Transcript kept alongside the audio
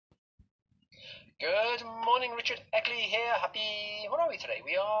Good morning, Richard Eckley here. What are we today?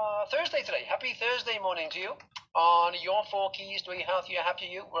 We are Thursday today. Happy Thursday morning to you. On your 4 keys to a healthier, happier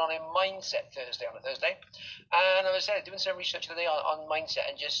you. We're on a Mindset Thursday on a Thursday. And I was doing some research today on mindset,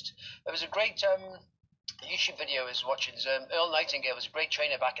 and there was a great YouTube video I was watching. Earl Nightingale was a great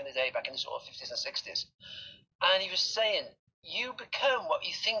trainer back in the day, back in the sort of 50s and 60s. And he was saying, you become what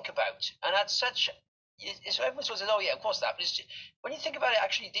you think about. And that's such... everyone says, oh yeah, of course that. But when you think about it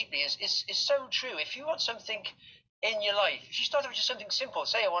actually deeply, it's so true. If you want something in your life, if you start with just something simple,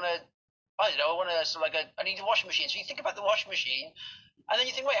 say I need a washing machine. So you think about the washing machine, and then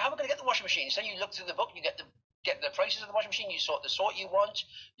you think, wait, how am I going to get the washing machine? So you look through the book, you get the prices of the washing machine, you sort the sort you want,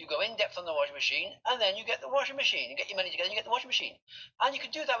 you go in depth on the washing machine, and then you get the washing machine. You get your money together, you get the washing machine, and you can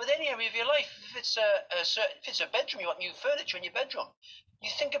do that with any area of your life. If it's a bedroom, you want new furniture in your bedroom. You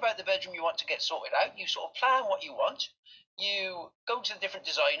think about the bedroom you want to get sorted out. You sort of plan what you want. You go to the different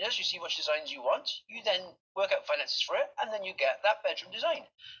designers. You see which designs you want. You then work out finances for it, and then you get that bedroom design.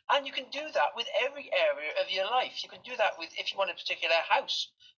 And you can do that with every area of your life. You can do that with, if you want a particular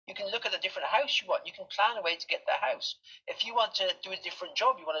house, you can look at the different house you want. You can plan a way to get that house. If you want to do a different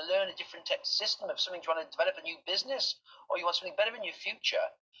job, you want to learn a different system of something, you want to develop a new business, or you want something better in your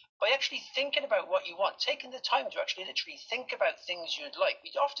future, by actually thinking about what you want, taking the time to actually literally think about things you'd like. We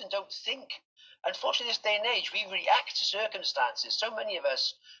often don't think. Unfortunately, this day and age, we react to circumstances. So many of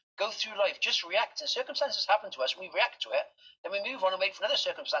us go through life just reacting. Circumstances happen to us, we react to it, then we move on and wait for another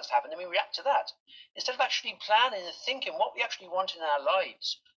circumstance to happen, then we react to that. Instead of actually planning and thinking what we actually want in our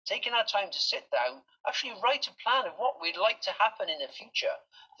lives, taking our time to sit down, actually write a plan of what we'd like to happen in the future,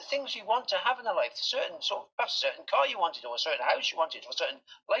 the things you want to have in our life, perhaps a certain car you wanted, or a certain house you wanted, or a certain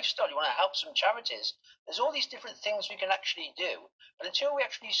lifestyle you want to help some charities. There's all these different things we can actually do, but until we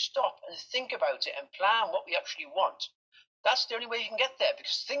actually stop and think about it and plan what we actually want, that's the only way you can get there,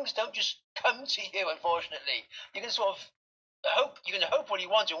 because things don't just come to you, unfortunately. You can sort of hope what you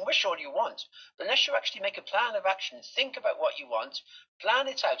want and wish what you want, but unless you actually make a plan of action, think about what you want, plan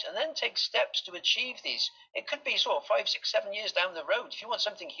it out, and then take steps to achieve these. It could be sort of 5, 6, 7 years down the road if you want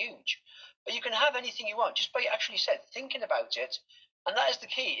something huge, but you can have anything you want just by actually thinking about it. And that is the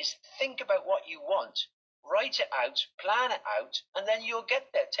key, is think about what you want, write it out, plan it out, and then you'll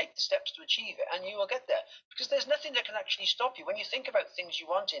get there. Take the steps to achieve it, and you will get there, because there's nothing that can actually stop you. When you think about things you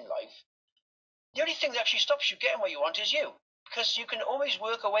want in life, the only thing that actually stops you getting what you want is you. Because you can always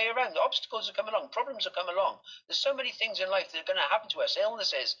work a way around. The obstacles will come along, problems will come along. There's so many things in life that are going to happen to us: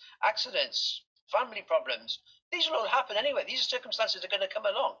 illnesses, accidents, family problems. These will all happen anyway. These are circumstances that are going to come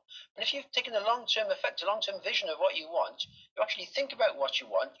along. But if you've taken the long-term effect, a long-term vision of what you want, you actually think about what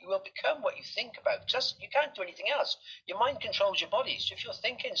you want, you will become what you think about. Because you can't do anything else. Your mind controls your body. So if you're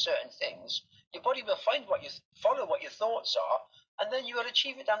thinking certain things, your body will follow what your thoughts are, and then you will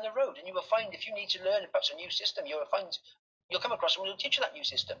achieve it down the road. And you will find, if you need to learn perhaps a new system, you'll come across someone who will teach you that new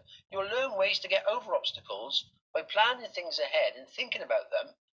system. You'll learn ways to get over obstacles by planning things ahead and thinking about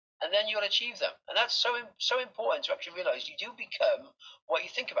them, and then you'll achieve them. And that's so important to actually realize you do become what you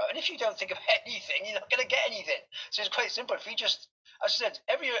think about. And if you don't think of anything, you're not going to get anything. So it's quite simple. If you just, as I said,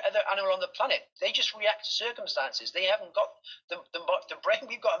 every other animal on the planet, they just react to circumstances. They haven't got the brain.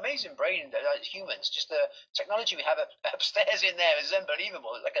 We've got amazing brain as humans. Just the technology we have upstairs in there is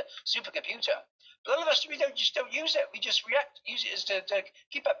unbelievable. It's like a supercomputer. But all of us, we don't use it. We just use it as to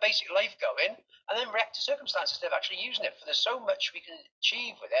keep that basic life going, and then react to circumstances instead of actually using it. For there's so much we can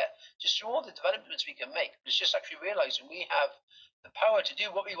achieve with it, just through all the developments we can make. It's just actually realizing we have the power to do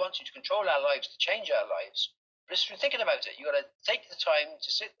what we want to control our lives, to change our lives. But it's through thinking about it. You've got to take the time to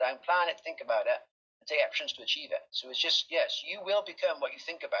sit down, plan it, think about it, and take actions to achieve it. So it's just, yes, you will become what you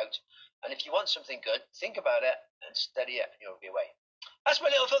think about. And if you want something good, think about it and study it, and you'll be away. That's my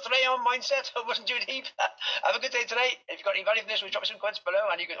little thought today on mindset. I wasn't too deep. Have a good day today. If you've got any value from this, drop me some comments below,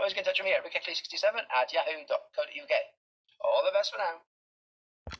 and you can always get in touch with me at rickeckley67@yahoo.co.uk. All the best for now.